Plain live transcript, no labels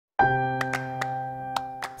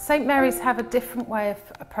St Mary's have a different way of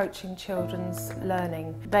approaching children's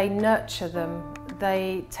learning. They nurture them,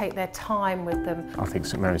 they take their time with them. I think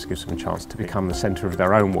St Mary's gives them a chance to become the centre of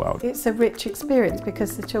their own world. It's a rich experience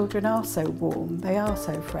because the children are so warm, they are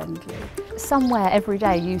so friendly. Somewhere every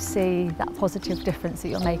day you see that positive difference that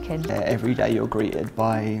you're making. Every day you're greeted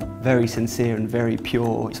by very sincere and very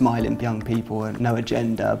pure, smiling young people, and no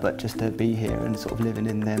agenda, but just to be here and sort of living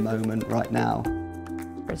in their moment right now.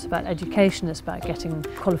 It's about education, it's about getting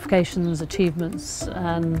qualifications, achievements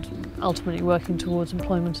and ultimately working towards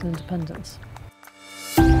employment and independence.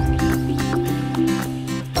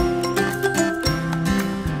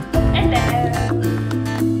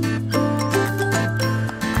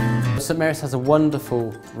 St Mary's has a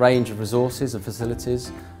wonderful range of resources and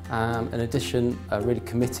facilities. In addition, a really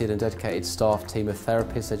committed and dedicated staff team of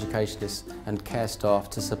therapists, educationists and care staff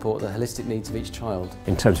to support the holistic needs of each child.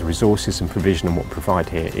 In terms of resources and provision and what we provide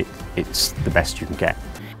here, it's the best you can get.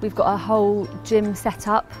 We've got a whole gym set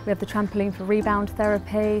up, we have the trampoline for rebound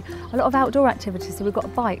therapy, a lot of outdoor activities, so we've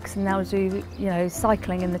got bikes and now do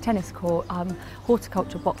cycling in the tennis court,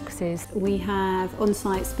 horticulture boxes. We have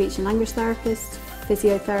on-site speech and language therapists,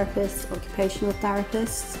 physiotherapists, occupational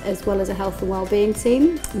therapists, as well as a health and wellbeing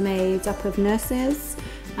team made up of nurses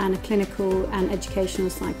and a clinical and educational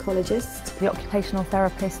psychologist. The occupational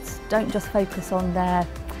therapists don't just focus on their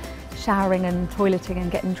showering and toileting and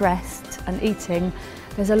getting dressed and eating.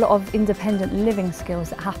 There's a lot of independent living skills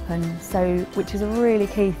that happen, which is a really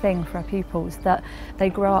key thing for our pupils, that they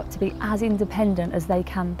grow up to be as independent as they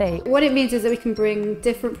can be. What it means is that we can bring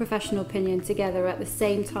different professional opinion together at the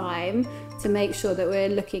same time to make sure that we're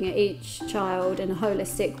looking at each child in a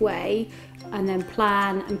holistic way, and then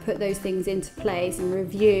plan and put those things into place and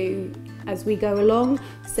review as we go along.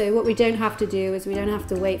 So what we don't have to do is we don't have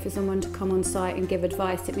to wait for someone to come on site and give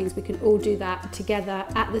advice. It means we can all do that together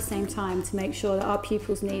at the same time to make sure that our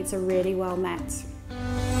pupils' needs are really well met.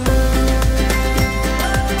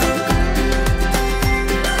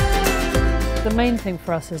 The main thing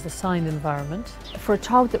for us is the signed environment. For a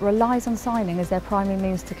child that relies on signing as their primary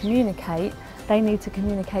means to communicate, they need to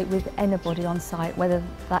communicate with anybody on site, whether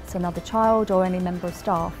that's another child or any member of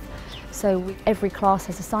staff. So every class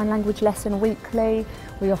has a sign language lesson weekly.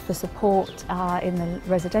 We offer support in the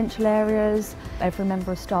residential areas. Every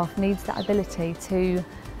member of staff needs that ability to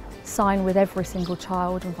sign with every single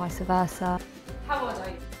child and vice versa. How old are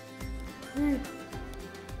you?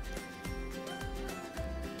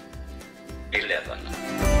 11.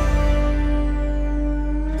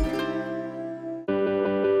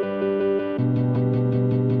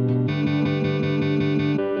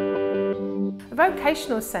 A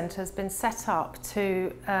vocational centre has been set up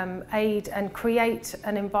to aid and create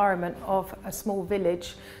an environment of a small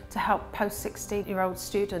village to help post-16-year-old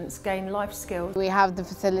students gain life skills. We have the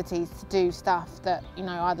facilities to do stuff that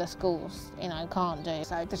other schools can't do,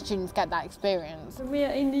 so the students get that experience. We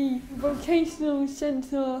are in the vocational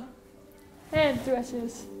centre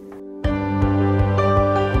hairdressers.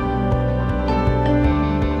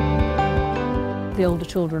 The older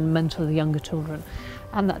children mentor the younger children,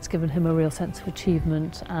 and that's given him a real sense of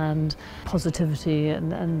achievement and positivity,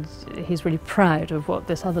 and he's really proud of what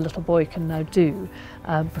this other little boy can now do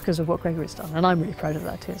because of what Gregory's done, and I'm really proud of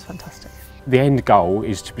that too. It's fantastic. The end goal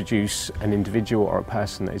is to produce an individual or a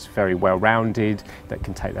person that is very well-rounded, that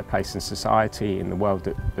can take their place in society, in the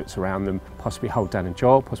world that's around them, possibly hold down a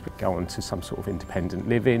job, possibly go on to some sort of independent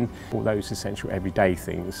living. All those essential everyday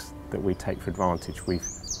things that we take for advantage, we've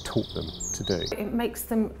taught them to do. It makes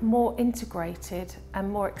them more integrated and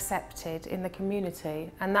more accepted in the community,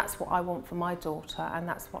 and that's what I want for my daughter, and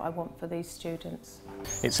that's what I want for these students.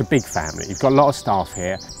 It's a big family. You've got a lot of staff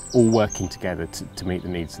here, all working together to meet the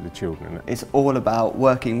needs of the children. It's all about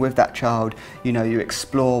working with that child. You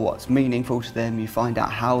explore what's meaningful to them, you find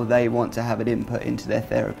out how they want to have an input into their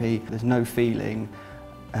therapy. There's no feeling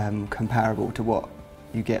comparable to what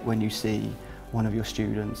you get when you see one of your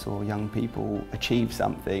students or young people achieve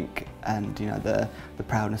something, and the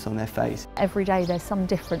proudness on their face. Every day there's some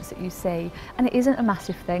difference that you see, and it isn't a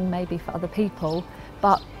massive thing maybe for other people,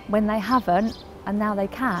 but when they haven't and now they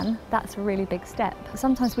can, that's a really big step.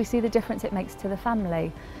 Sometimes we see the difference it makes to the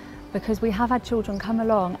family, because we have had children come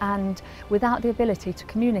along and without the ability to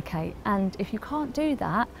communicate, and if you can't do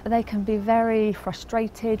that, they can be very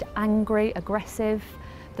frustrated, angry, aggressive.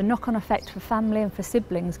 The knock-on effect for family and for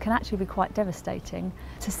siblings can actually be quite devastating.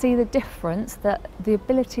 To see the difference, that the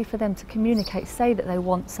ability for them to communicate, say that they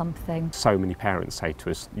want something. So many parents say to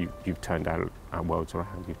us, you've turned our worlds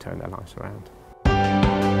around, you've turned our lives around. I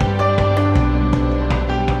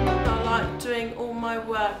like doing all my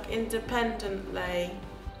work independently.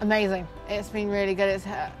 Amazing. It's been really good. It's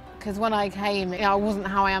because when I came, I wasn't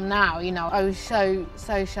how I am now. I was so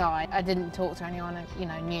shy. I didn't talk to anyone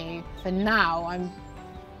I knew. But now I'm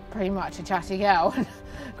pretty much a chatty girl.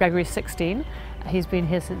 Gregory's 16. He's been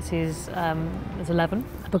here since he's 11.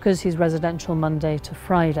 Because he's residential Monday to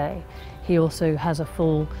Friday, he also has a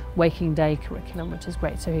full waking day curriculum, which is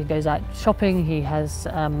great. So he goes out shopping, he has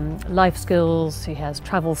life skills, he has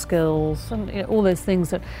travel skills, and all those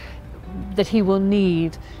things that he will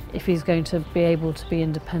need if he's going to be able to be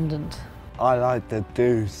independent. I like to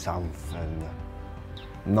do something,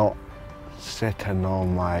 not sitting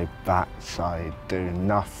on my backside, do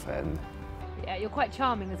nothing. Yeah, you're quite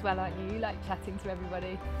charming as well, aren't you? You like chatting to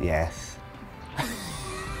everybody. Yes.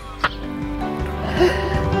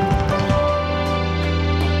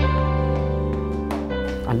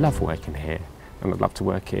 I love working here, and I'd love to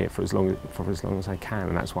work here for as long as I can,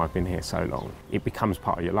 and that's why I've been here so long. It becomes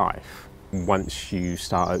part of your life. Once you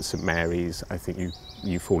start at St Mary's, I think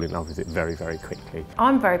you fall in love with it very, very quickly.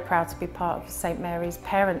 I'm very proud to be part of St Mary's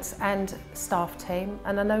parents and staff team,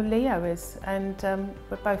 and I know Leo is, and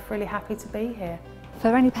we're both really happy to be here.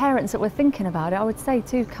 For any parents that were thinking about it, I would say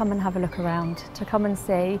to come and have a look around, to come and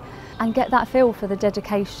see and get that feel for the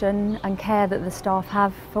dedication and care that the staff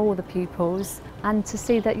have for all the pupils, and to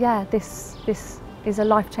see that, yeah, this is a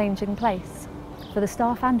life-changing place for the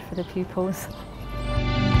staff and for the pupils.